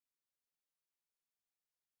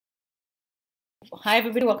Hi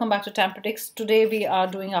everybody, welcome back to Tam Predicts. Today we are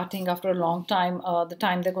doing our thing after a long time, the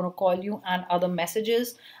time they're going to call you and other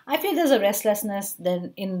messages. I feel there's a restlessness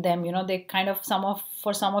then in them, they kind of,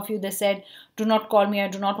 for some of you, they said, do not call me, I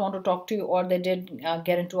do not want to talk to you, or they did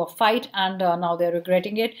get into a fight and now they're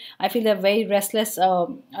regretting it. I feel they're very restless.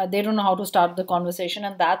 They don't know how to start the conversation,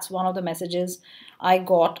 and that's one of the messages I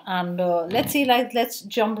got. And let's see, let's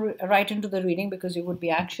jump right into the reading, because you would be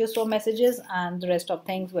anxious for messages, and the rest of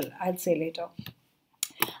things I'll say later.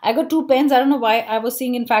 I got two pens. I don't know why I was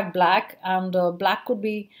seeing, in fact, black, and black could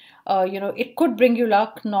be, it could bring you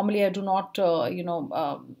luck. Normally, I do not,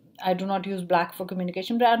 I do not use black for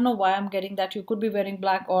communication, but I don't know why I'm getting that. You could be wearing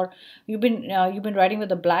black, or you've been writing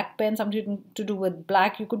with a black pen, something to do with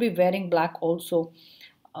black. You could be wearing black also.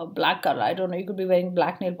 A black color, I don't know, you could be wearing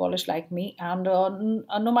black nail polish like me, and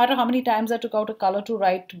no matter how many times I took out a color to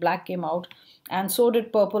write, black came out, and so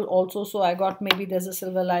did purple also. So I got, maybe there's a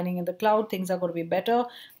silver lining in the cloud, things are going to be better,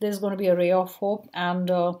 there's going to be a ray of hope, and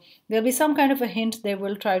there'll be some kind of a hint. They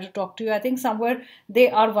will try to talk to you. I think somewhere they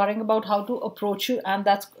are worrying about how to approach you, and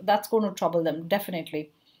that's going to trouble them,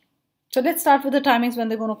 definitely. So let's start with the timings when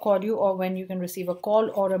they're going to call you, or when you can receive a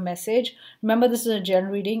call or a message. Remember, this is a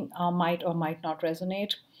general reading, might or might not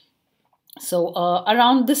resonate. So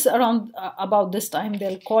around about this time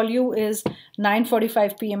they'll call you is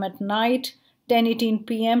 9:45 p.m. at night, 10:18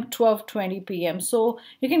 p.m., 12:20 p.m. So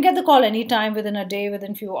you can get the call anytime, within a day,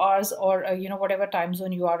 within few hours, or whatever time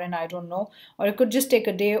zone you are in, I don't know. Or it could just take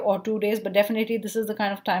a day or 2 days, but definitely this is the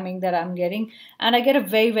kind of timing that I'm getting. And I get a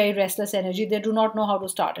very, very restless energy. They do not know how to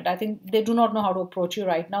start it. I think they do not know how to approach you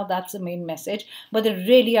right now. That's the main message. But they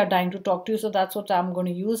really are dying to talk to you. So that's what I'm going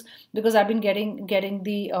to use, because I've been getting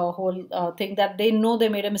the whole thing that they know they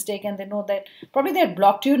made a mistake, and they know that probably they had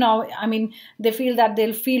blocked you. Now, I mean, they feel that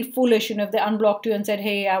they'll feel foolish, if they unblocked you and said,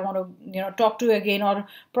 hey, I want to talk to you again. Or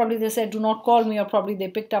probably they said, do not call me. Or probably they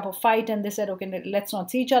picked up a fight and they said, okay, let's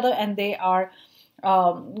not see each other, and they are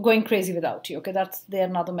going crazy without you. Okay, that's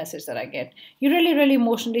another message that I get. You're really, really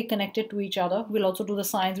emotionally connected to each other. We'll also do the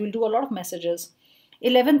signs. We'll do a lot of messages.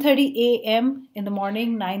 11:30 a.m. in the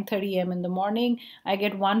morning, 9:30 a.m. in the morning. I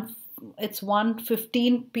get it's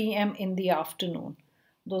 1:15 p.m. in the afternoon.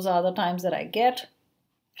 Those are the times that I get.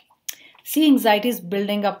 See, anxiety is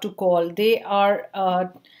building up to call. They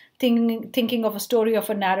are thinking of a story, of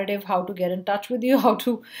a narrative, how to get in touch with you,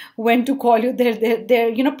 when to call you.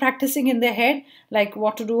 They're practicing in their head, like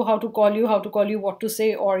what to do, how to call you, what to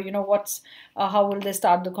say, or how will they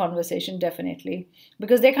start the conversation. Definitely,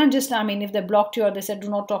 because they can't just, I mean, if they blocked you or they said do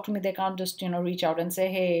not talk to me, they can't just reach out and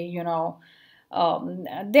say, hey,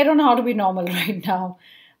 they don't know how to be normal right now.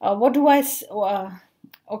 What do I?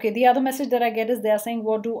 Okay, the other message that I get is they are saying,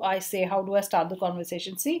 what do I say? How do I start the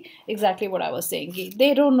conversation? See, exactly what I was saying.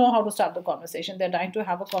 They don't know how to start the conversation. They're trying to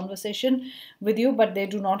have a conversation with you, but they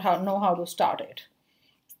do not know how to start it.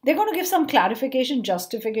 They're going to give some clarification.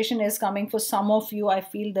 Justification is coming for some of you. I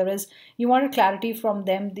feel you wanted clarity from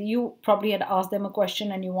them. You probably had asked them a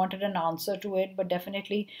question and you wanted an answer to it, but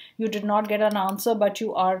definitely you did not get an answer, but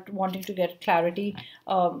you are wanting to get clarity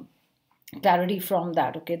from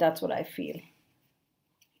that. Okay, that's what I feel.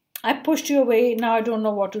 I pushed you away. Now I don't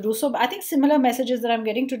know what to do. So I think similar messages that I'm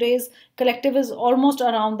getting, today's collective is almost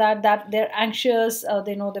around that they're anxious.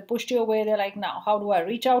 They know they pushed you away. They're like, now how do I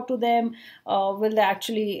reach out to them? Will they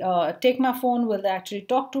actually take my phone? Will they actually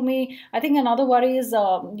talk to me? I think another worry is,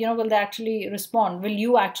 will they actually respond? Will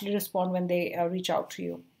you actually respond when they reach out to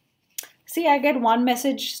you? See, I get one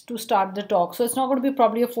message to start the talk. So it's not going to be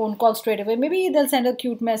probably a phone call straight away. Maybe they'll send a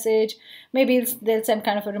cute message. Maybe they'll send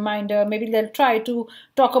kind of a reminder. Maybe they'll try to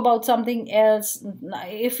talk about something else.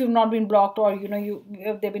 If you've not been blocked, or,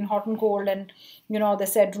 if they've been hot and cold and, they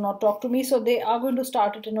said, do not talk to me. So they are going to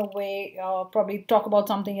start it in a way, probably talk about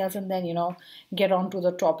something else, and then, get on to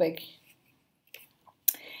the topic.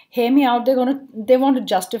 Hear me out. They want to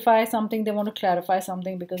justify something. They want to clarify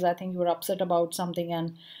something, because I think you were upset about something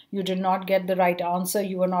and you did not get the right answer.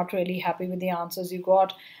 You were not really happy with the answers you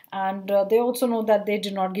got. And they also know that they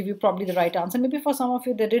did not give you probably the right answer. Maybe for some of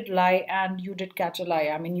you, they did lie and you did catch a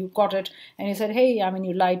lie. I mean, you caught it and you said, hey, I mean,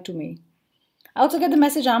 you lied to me. I also get the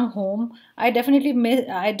message, I'm home. I definitely miss,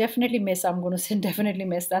 I'm going to say definitely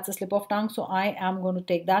miss. That's a slip of tongue. So I am going to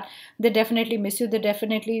take that. They definitely miss you. They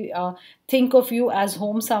definitely think of you as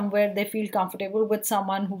home somewhere. They feel comfortable with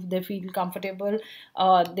someone who they feel comfortable.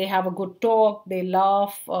 They have a good talk. They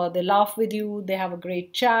laugh with you. They have a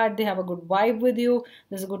great chat. They have a good vibe with you.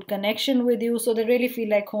 There's a good connection with you. So they really feel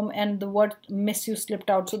like home, and the word miss you slipped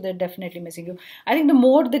out. So they're definitely missing you. I think the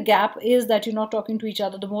more the gap is that you're not talking to each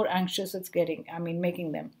other, the more anxious it's getting. I mean,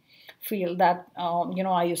 making them feel that,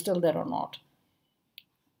 are you still there or not?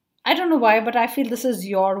 I don't know why, but I feel this is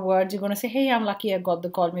your words. You're going to say, hey, I'm lucky I got the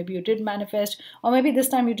call. Maybe you did manifest, or maybe this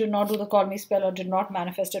time you did not do the call me spell or did not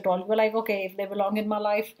manifest at all. You're like, okay, if they belong in my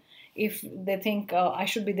life, if they think I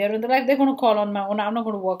should be there in their life, they're going to call on my own. I'm not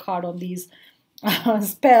going to work hard on these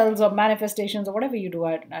spells or manifestations or whatever you do.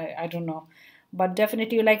 I don't know. But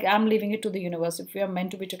definitely, like, I'm leaving it to the universe. If we are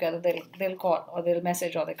meant to be together, they'll call or they'll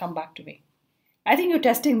message or they come back to me. I think you're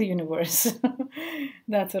testing the universe.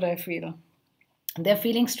 That's what I feel. They're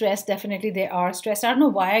feeling stressed. Definitely they are stressed. I don't know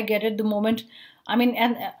why I get it the moment. I mean,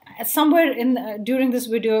 and somewhere in during this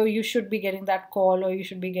video you should be getting that call or you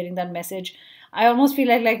should be getting that message. I almost feel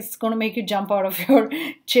like it's going to make you jump out of your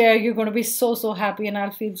chair. You're going to be so happy, and I'll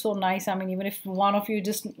feel so nice. I mean, even if one of you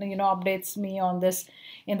just updates me on this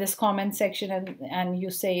in this comment section, and you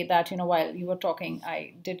say that while you were talking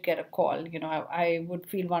I did get a call, I would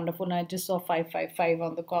feel wonderful. And I just saw 555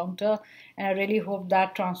 on the counter, and I really hope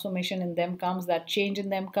that transformation in them comes, that change in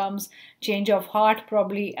them comes, change of heart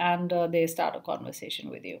probably, and they start a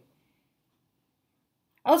conversation with you.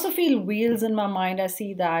 I also feel wheels in my mind. I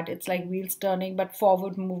see that it's like wheels turning, but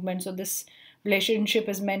forward movement. So this relationship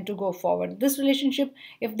is meant to go forward. This relationship,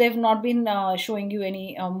 if they've not been showing you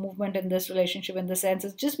any movement in this relationship, in the sense,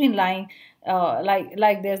 it's just been lying,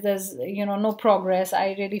 like there's no progress.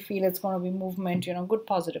 I really feel it's going to be movement, good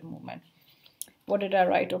positive movement. What did I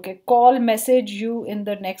write? Okay, call, message you in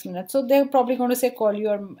the next minute. So they're probably going to say call you,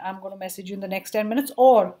 or I'm going to message you in the next 10 minutes,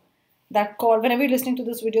 or that call, whenever you're listening to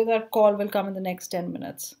this video, that call will come in the next 10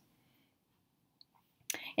 minutes.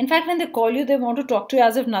 In fact, when they call you, they want to talk to you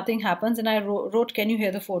as if nothing happens. And I wrote, can you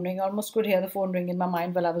hear the phone ring? I almost could hear the phone ring in my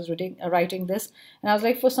mind while I was writing this. And I was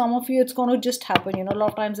like, for some of you, it's going to just happen. A lot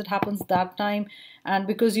of times it happens that time. And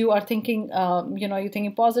because you are thinking, you're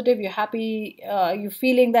thinking positive, you're happy, you're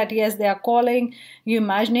feeling that, yes, they are calling, you're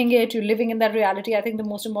imagining it, you're living in that reality. I think the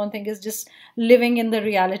most important thing is just living in the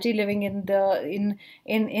reality, living in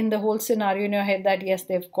the whole scenario in your head that, yes,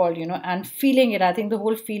 they've called, and feeling it. I think the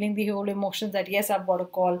whole feeling, the whole emotions that, yes, I've got a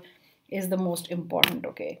call is the most important.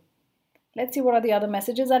 Okay. Let's see what are the other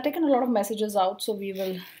messages. I've taken a lot of messages out, so we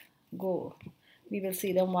will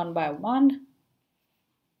see them one by one.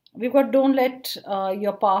 We've got, don't let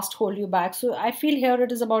your past hold you back. So I feel here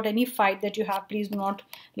it is about any fight that you have. Please do not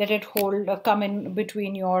let it come in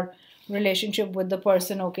between your relationship with the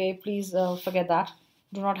person. Okay, please forget that.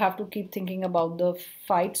 Do not have to keep thinking about the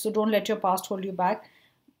fight. So don't let your past hold you back.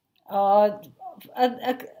 You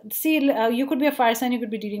could be a fire sign. You could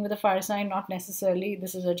be dealing with a fire sign. Not necessarily.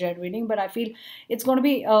 This is a general reading, but I feel it's going to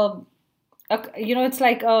be it's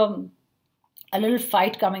like a little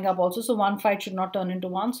fight coming up also. So one fight should not turn into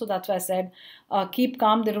one. So that's why I said keep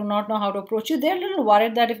calm. They do not know how to approach you. They're a little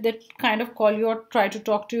worried that if they kind of call you or try to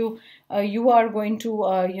talk to you, you are going to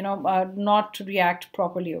not react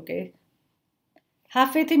properly. Okay.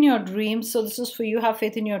 Have faith in your dreams. So this is for you. Have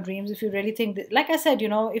faith in your dreams. If you really think that, like I said,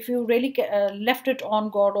 if you really left it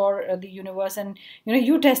on God or the universe, and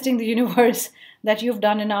you testing the universe that you've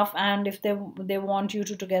done enough, and if they want you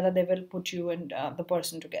two together, they will put you and the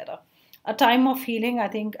person together. A time of healing. I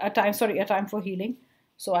think a time for healing.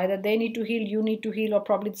 So either they need to heal, you need to heal, or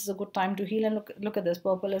probably this is a good time to heal. And look at this.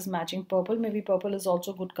 Purple is matching purple. Maybe purple is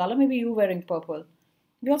also a good color. Maybe you wearing purple.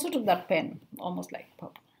 We also took that pen, almost like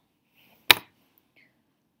purple.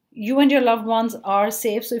 You and your loved ones are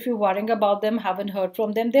safe. So if you're worrying about them, haven't heard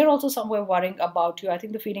from them, they're also somewhere worrying about you. I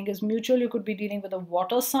think the feeling is mutual. You could be dealing with a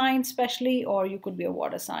water sign especially, or you could be a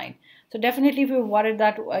water sign. So definitely if you're worried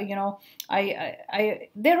that,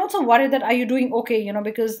 they're also worried that, are you doing okay?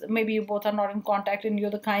 Because maybe you both are not in contact, and you're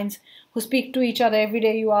the kinds who speak to each other every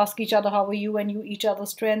day. You ask each other, how are you? And you each other's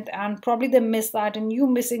strength, and probably they miss that, and you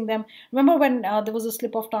missing them. Remember when there was a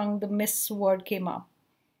slip of tongue, the miss word came up.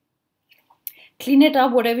 Clean it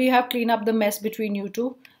up. Whatever you have, clean up the mess between you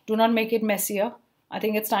two. Do not make it messier. I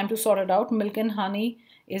think it's time to sort it out. Milk and honey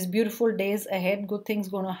is beautiful days ahead. Good things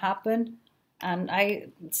going to happen. And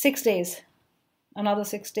 6 days. Another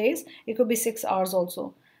 6 days. It could be 6 hours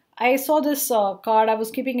also. I saw this card. I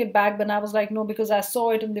was keeping it back, but I was like, no, because I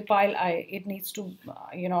saw it in the pile. It needs to,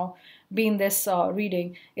 be in this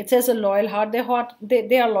reading. It says a loyal heart.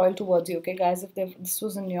 They are loyal towards you, okay, guys, if this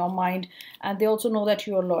was in your mind. And they also know that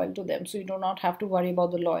you are loyal to them. So you do not have to worry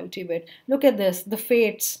about the loyalty bit. Look at this, the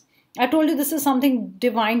fates. I told you this is something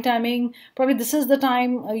divine timing. Probably this is the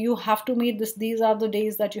time you have to meet. These are the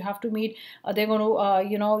days that you have to meet. They're going to,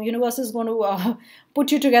 universe is going to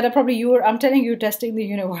put you together. Probably I'm telling you, testing the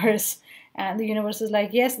universe. And the universe is like,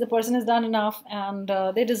 yes, the person has done enough, and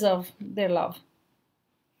they deserve their love.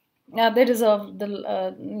 They deserve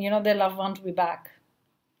their loved one to be back.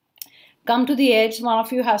 come to the edge. One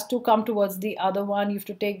of you has to come towards the other one. You have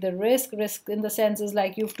to take the risk in the sense is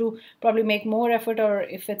like you have to probably make more effort, or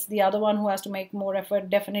if it's the other one who has to make more effort,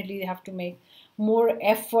 definitely they have to make more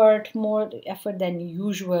effort than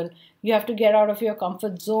usual. You have to get out of your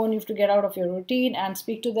comfort zone, you have to get out of your routine and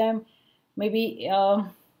speak to them. Maybe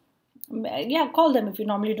yeah, call them if you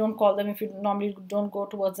normally don't call them, if you normally don't go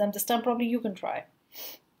towards them. This time probably you can try.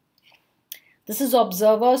 This is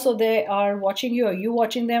observer, so they are watching you, or you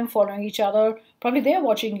watching them, following each other. Probably they're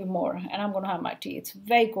watching you more. And I'm going to have my tea. It's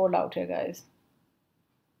very cold out here, guys.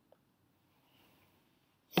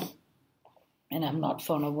 And I'm not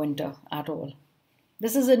fond of winter at all.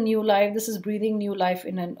 This is a new life. This is breathing new life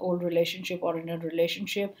in an old relationship or in a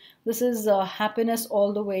relationship. This is happiness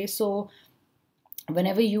all the way. So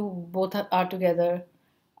whenever you both are together,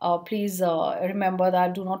 please remember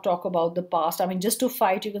that do not talk about the past. I mean, just to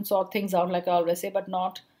fight, you can sort things out, like I always say, but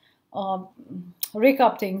not rake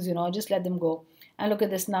up things, just let them go. And look at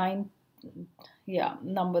this 9. Yeah,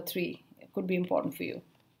 number 3. It could be important for you.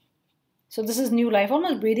 So this is new life,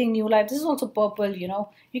 almost breathing new life. This is also purple,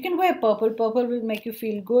 You can wear purple. Purple will make you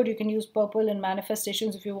feel good. You can use purple in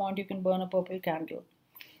manifestations if you want. You can burn a purple candle.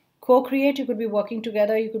 Co-create, you could be working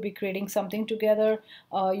together, you could be creating something together,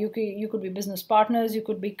 you could be business partners, you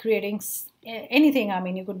could be creating anything. I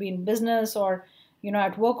mean, you could be in business or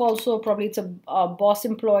at work also. Probably it's a boss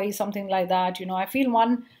employee, something like that. I feel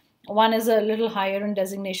one is a little higher in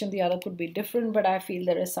designation, the other could be different, but I feel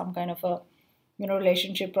there is some kind of a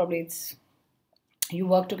relationship. Probably it's you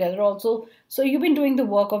work together also. So you've been doing the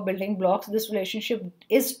work of building blocks. This relationship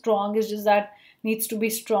is strong, it's just that needs to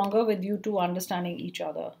be stronger with you two understanding each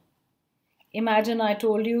other. Imagine, I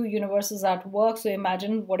told you, universe is at work. So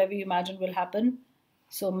imagine whatever you imagine will happen.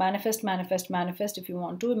 So manifest, manifest, manifest if you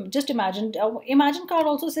want to. Just imagine. Imagine card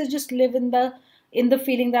also says just live in the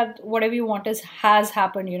feeling that whatever you want has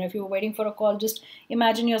happened. If you're waiting for a call, just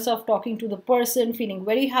imagine yourself talking to the person, feeling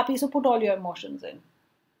very happy. So put all your emotions in.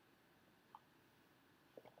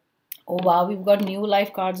 Oh wow, we've got new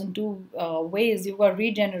life cards in 2 ways. You've got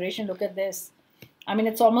regeneration. Look at this. I mean,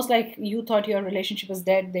 it's almost like you thought your relationship is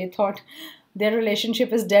dead. They thought their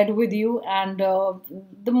relationship is dead with you. And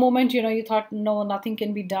the moment, you thought, no, nothing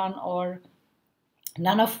can be done, or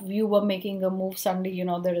none of you were making a move, suddenly,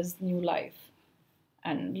 there is new life.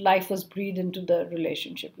 And life was breathed into the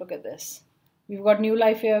relationship. Look at this. We've got new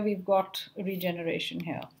life here. We've got regeneration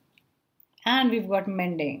here. And we've got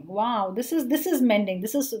mending. Wow, this is mending.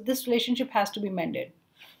 This relationship has to be mended.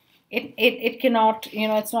 It cannot,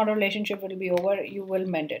 it's not a relationship, it'll be over, you will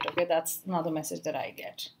mend it. Okay, that's another message that I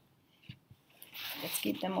get. Let's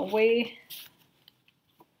keep them away.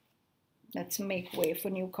 Let's make way for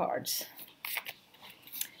new cards.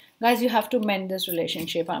 Guys, you have to mend this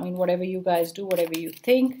relationship. I mean, whatever you guys do, whatever you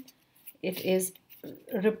think, it is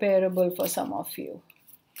repairable for some of you.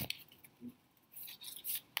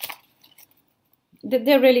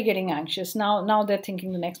 They're really getting anxious now. They're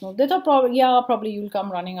thinking the next move. They thought probably you'll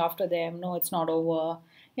come running after them. No, it's not over.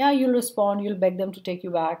 Yeah, you'll respond, you'll beg them to take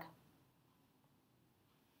you back.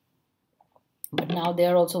 But now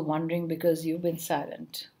they're also wondering because you've been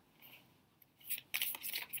silent.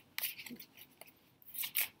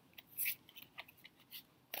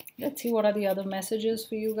 Let's see what are the other messages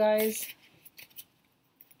for you guys.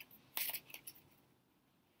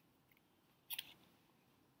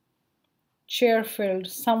 Chair-filled,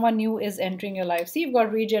 someone new is entering your life. See, you've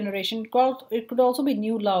got regeneration. It could also be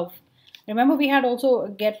new love. Remember, we had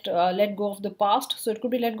also let go of the past. So it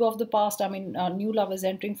could be let go of the past. I mean, new love is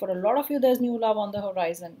entering. For a lot of you, there's new love on the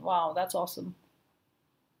horizon. Wow, that's awesome.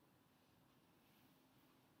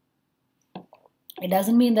 It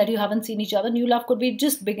doesn't mean that you haven't seen each other. New love could be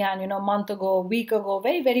just began, a month ago, a week ago.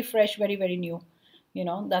 Very, very fresh, very, very new.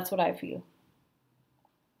 That's what I feel.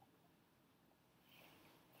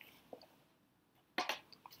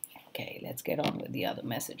 Okay, let's get on with the other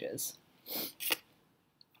messages.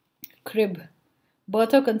 Crib,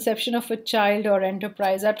 birth or conception of a child or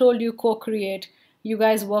enterprise. I told you, co-create. You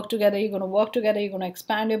guys work together. You're going to work together. You're going to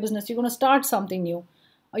expand your business. You're going to start something new.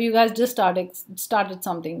 Or you guys just started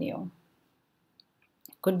something new.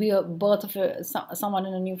 Could be a birth of someone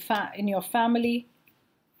in in your family.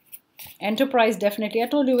 Enterprise, definitely. I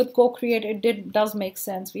told you with co-create, it does make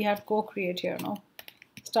sense. We have co-create here, no?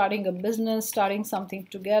 Starting a business, starting something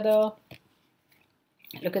together.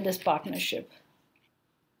 Look at this partnership.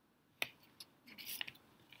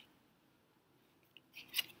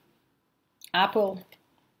 Apple.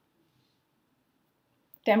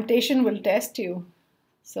 Temptation will test you.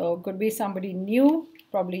 So could be somebody new,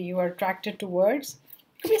 probably you are attracted towards.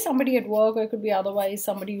 Could be somebody at work, or it could be otherwise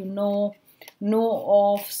somebody you know.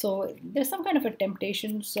 know of. So there's some kind of a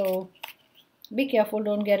temptation. So be careful,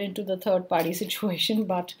 don't get into the third party situation.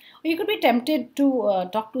 But you could be tempted to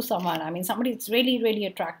talk to someone. I mean, somebody that's really, really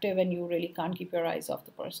attractive and you really can't keep your eyes off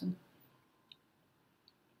the person.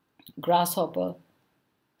 Grasshopper.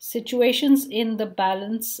 Situations in the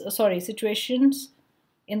balance, situations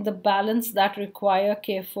in the balance that require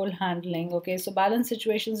careful handling. Okay, so balance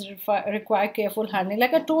situations require careful handling.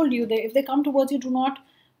 Like I told you, if they come towards you, do not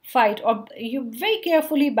fight, or you very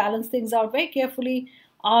carefully balance things out, very carefully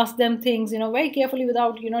ask them things, very carefully,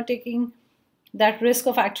 without taking that risk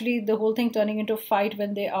of actually the whole thing turning into a fight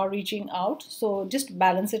when they are reaching out. So just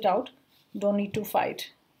balance it out, don't need to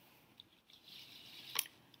fight.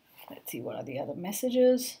 Let's see what are the other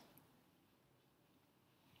messages.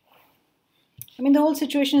 I mean, the whole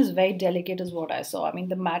situation is very delicate, is what I saw. I mean,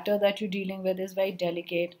 the matter that you're dealing with is very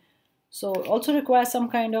delicate. So also requires some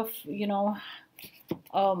kind of,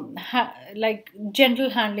 like gentle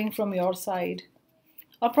handling from your side.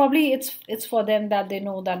 Or probably it's for them that they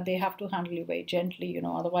know that they have to handle you very gently,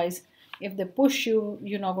 Otherwise, if they push you,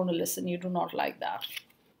 you're not going to listen. You do not like that.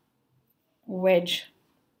 Wedge.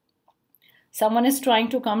 Someone is trying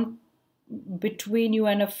to come between you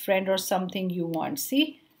and a friend or something you want.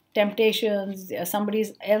 See? Temptations, somebody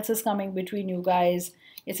else is coming between you guys.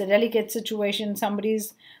 It's a delicate situation.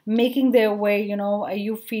 Somebody's making their way,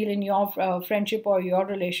 you feel, in your friendship or your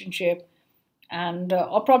relationship. And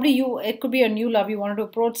or probably it could be a new love. You wanted to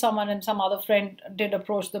approach someone and some other friend did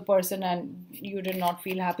approach the person and you did not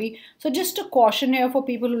feel happy. So just a caution here for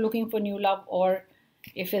people who are looking for new love, or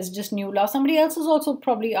if it's just new love, somebody else is also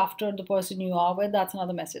probably after the person you are with. That's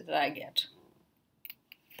another message that I get.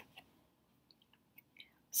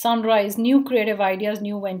 Sunrise, new creative ideas,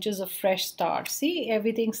 new ventures, a fresh start. See,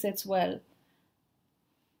 everything sits well.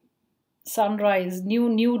 Sunrise,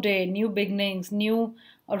 new day, new beginnings, newness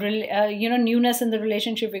in the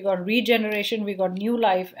relationship. We got regeneration, we got new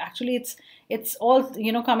life. Actually, it's all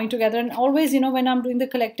coming together. And always, when I'm doing the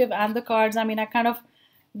collective and the cards, I mean, I kind of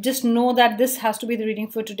just know that this has to be the reading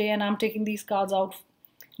for today, and I'm taking these cards out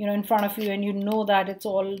in front of you, and you know that it's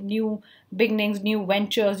all new beginnings, new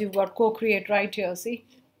ventures. You've got co-create right here. See,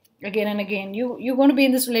 again and again, you're going to be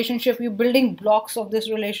in this relationship. You're building blocks of this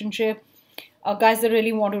relationship. Guys, they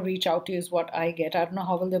really want to reach out to you is what I get. I don't know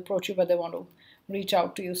how will they approach you, but they want to reach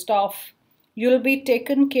out to you. Stuff. You'll be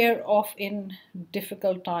taken care of in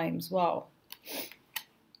difficult times. Wow.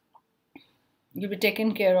 You'll be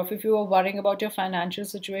taken care of. If you are worrying about your financial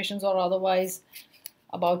situations or otherwise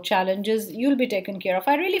about challenges, you'll be taken care of.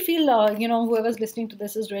 I really feel, whoever's listening to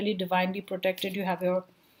this is really divinely protected. You have your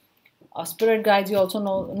spirit guides. You also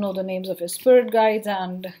know the names of your spirit guides,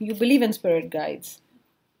 and you believe in spirit guides.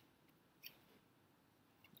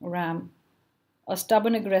 Ram. A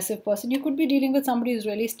stubborn, aggressive person. You could be dealing with somebody who's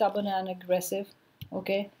really stubborn and aggressive.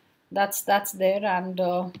 Okay, that's there, and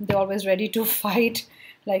they're always ready to fight.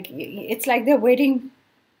 Like it's like they're waiting,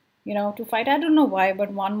 to fight. I don't know why,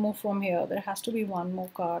 but one more from here. There has to be one more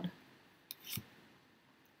card.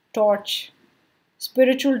 Torch.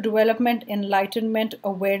 Spiritual development, enlightenment,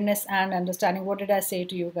 awareness, and understanding. What did I say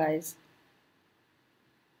to you guys?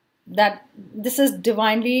 That this is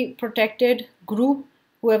divinely protected group.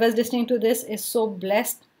 Whoever's listening to this is so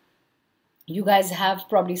blessed. You guys have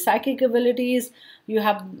probably psychic abilities. You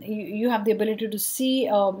have the ability to see,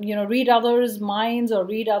 read others' minds or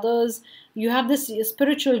read others. You have this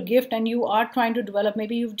spiritual gift, and you are trying to develop.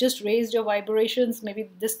 Maybe you've just raised your vibrations. Maybe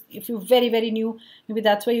this, if you're very, very new, maybe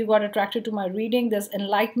that's why you got attracted to my reading. There's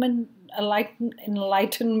enlightenment.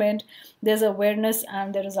 There's awareness,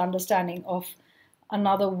 and there is understanding of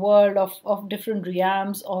another world, of different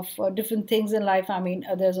realms, of different things in life. I mean,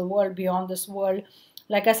 there's a world beyond this world.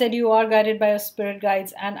 Like I said, you are guided by your spirit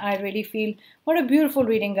guides, and I really feel what a beautiful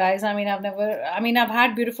reading, guys. I mean, I've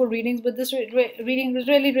had beautiful readings, but this reading was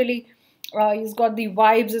really, really, it's got the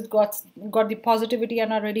vibes, it's got the positivity,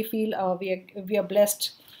 and I really feel we are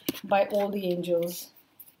blessed by all the angels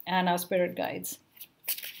and our spirit guides.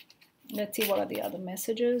 Let's see what are the other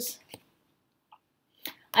messages.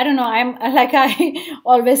 I don't know. I'm like I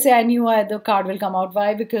always say, I knew the card will come out.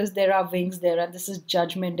 Why? Because there are wings there, and this is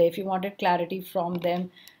Judgment Day. If you wanted clarity from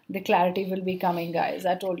them, the clarity will be coming, guys.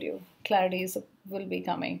 I told you, clarity will be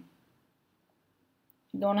coming.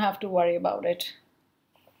 Don't have to worry about it.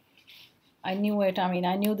 I knew it. I mean,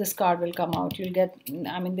 I knew this card will come out. You'll get.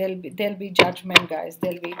 I mean, there'll be judgment, guys.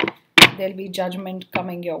 There'll be judgment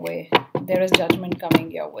coming your way. There is judgment coming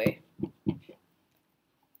your way.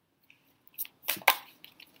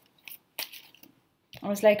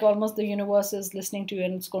 It's like almost the universe is listening to you,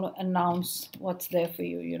 and it's going to announce what's there for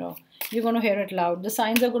you, You're going to hear it loud. The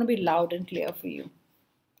signs are going to be loud and clear for you.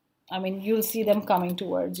 I mean, you'll see them coming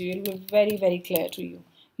towards you. It'll be very, very clear to you.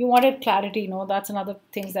 You wanted clarity, no? That's another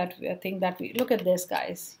thing that we look at this,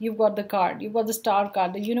 guys. You've got the card. You've got the star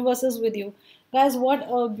card. The universe is with you. Guys, what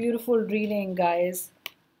a beautiful reading, guys.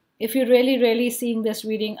 If you're really, really seeing this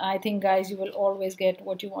reading, I think, guys, you will always get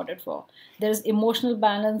what you wanted for. There is emotional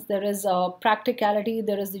balance. There is practicality.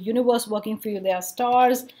 There is the universe working for you. There are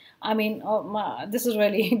stars. I mean, this is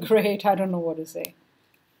really great. I don't know what to say.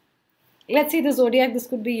 Let's see the zodiac. This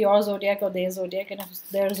could be your zodiac or their zodiac. And if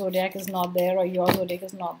their zodiac is not there or your zodiac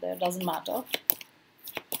is not there, doesn't matter.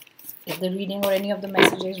 If the reading or any of the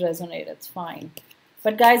messages resonate, it's fine.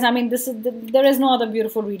 But guys, I mean, there is no other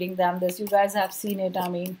beautiful reading than this. You guys have seen it. I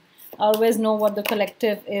mean, I always know what the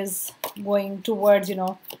collective is going towards, you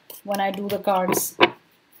know, when I do the cards.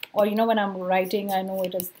 Or, you know, when I'm writing, I know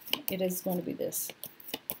it is going to be this.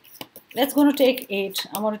 Let's go to take 8.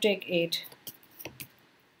 I'm going to take 8.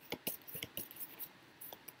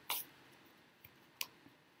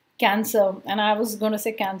 Cancer. And I was going to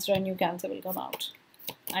say Cancer. I knew Cancer will come out.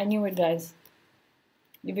 I knew it, guys.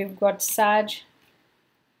 We've got Sag.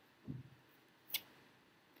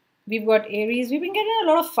 We've got Aries. We've been getting a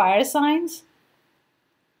lot of fire signs.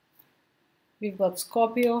 We've got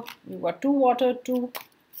Scorpio. We've got 2 water, 2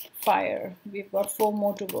 fire. We've got 4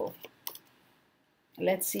 more to go.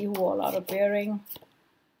 Let's see who all are appearing.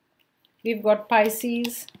 We've got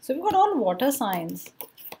Pisces. So we've got all water signs.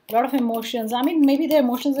 A lot of emotions. I mean, maybe the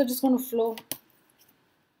emotions are just going to flow.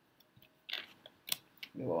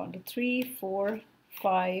 We go 1, 2, 3, 4,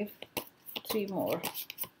 5, 3 more.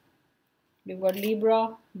 We've got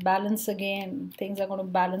Libra, balance again. Things are going to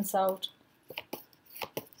balance out.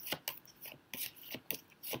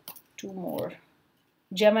 2 more.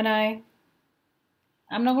 Gemini.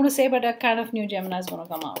 I'm not going to say, but a kind of new Gemini is going to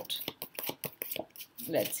come out.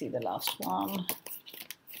 Let's see the last one.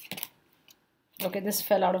 Okay, this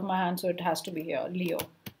fell out of my hand, so it has to be here. Leo.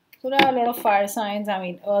 So there are a lot of fire signs. I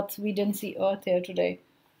mean, Earth. We didn't see Earth here today.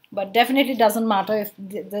 But definitely doesn't matter if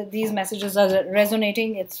these messages are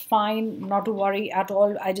resonating. It's fine, not to worry at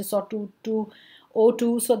all. I just saw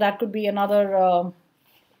 2202, so that could be another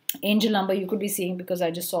angel number you could be seeing, because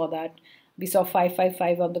I just saw that. We saw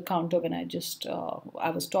 555 on the counter when I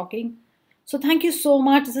was talking. So thank you so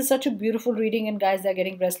much. This is such a beautiful reading, and guys, they're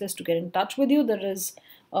getting restless to get in touch with you. There is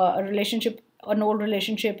a relationship. An old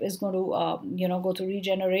relationship is going to, go through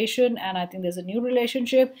regeneration, and I think there's a new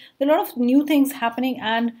relationship. There are a lot of new things happening,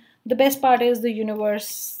 and the best part is the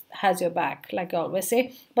universe has your back, like I always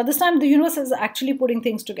say. But this time, the universe is actually putting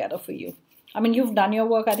things together for you. I mean, you've done your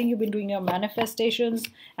work. I think you've been doing your manifestations,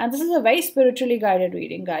 and this is a very spiritually guided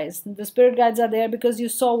reading, guys. The spirit guides are there because you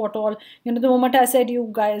saw what all, the moment I said you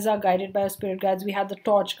guys are guided by your spirit guides, we had the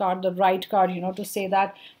torch card, the right card, to say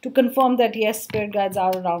that, to confirm that, yes, spirit guides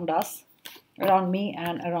are around us, around me,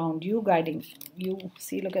 and around you, guiding you.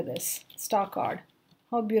 See, look at this star card.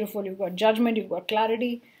 How beautiful. You've got judgment, you've got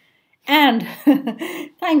clarity. And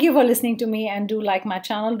thank you for listening to me, and do like my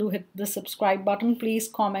channel. Do hit the subscribe button. Please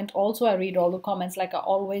comment also. I read all the comments, like I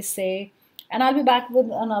always say. And I'll be back with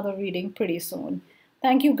another reading pretty soon.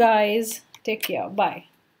 Thank you, guys. Take care. Bye.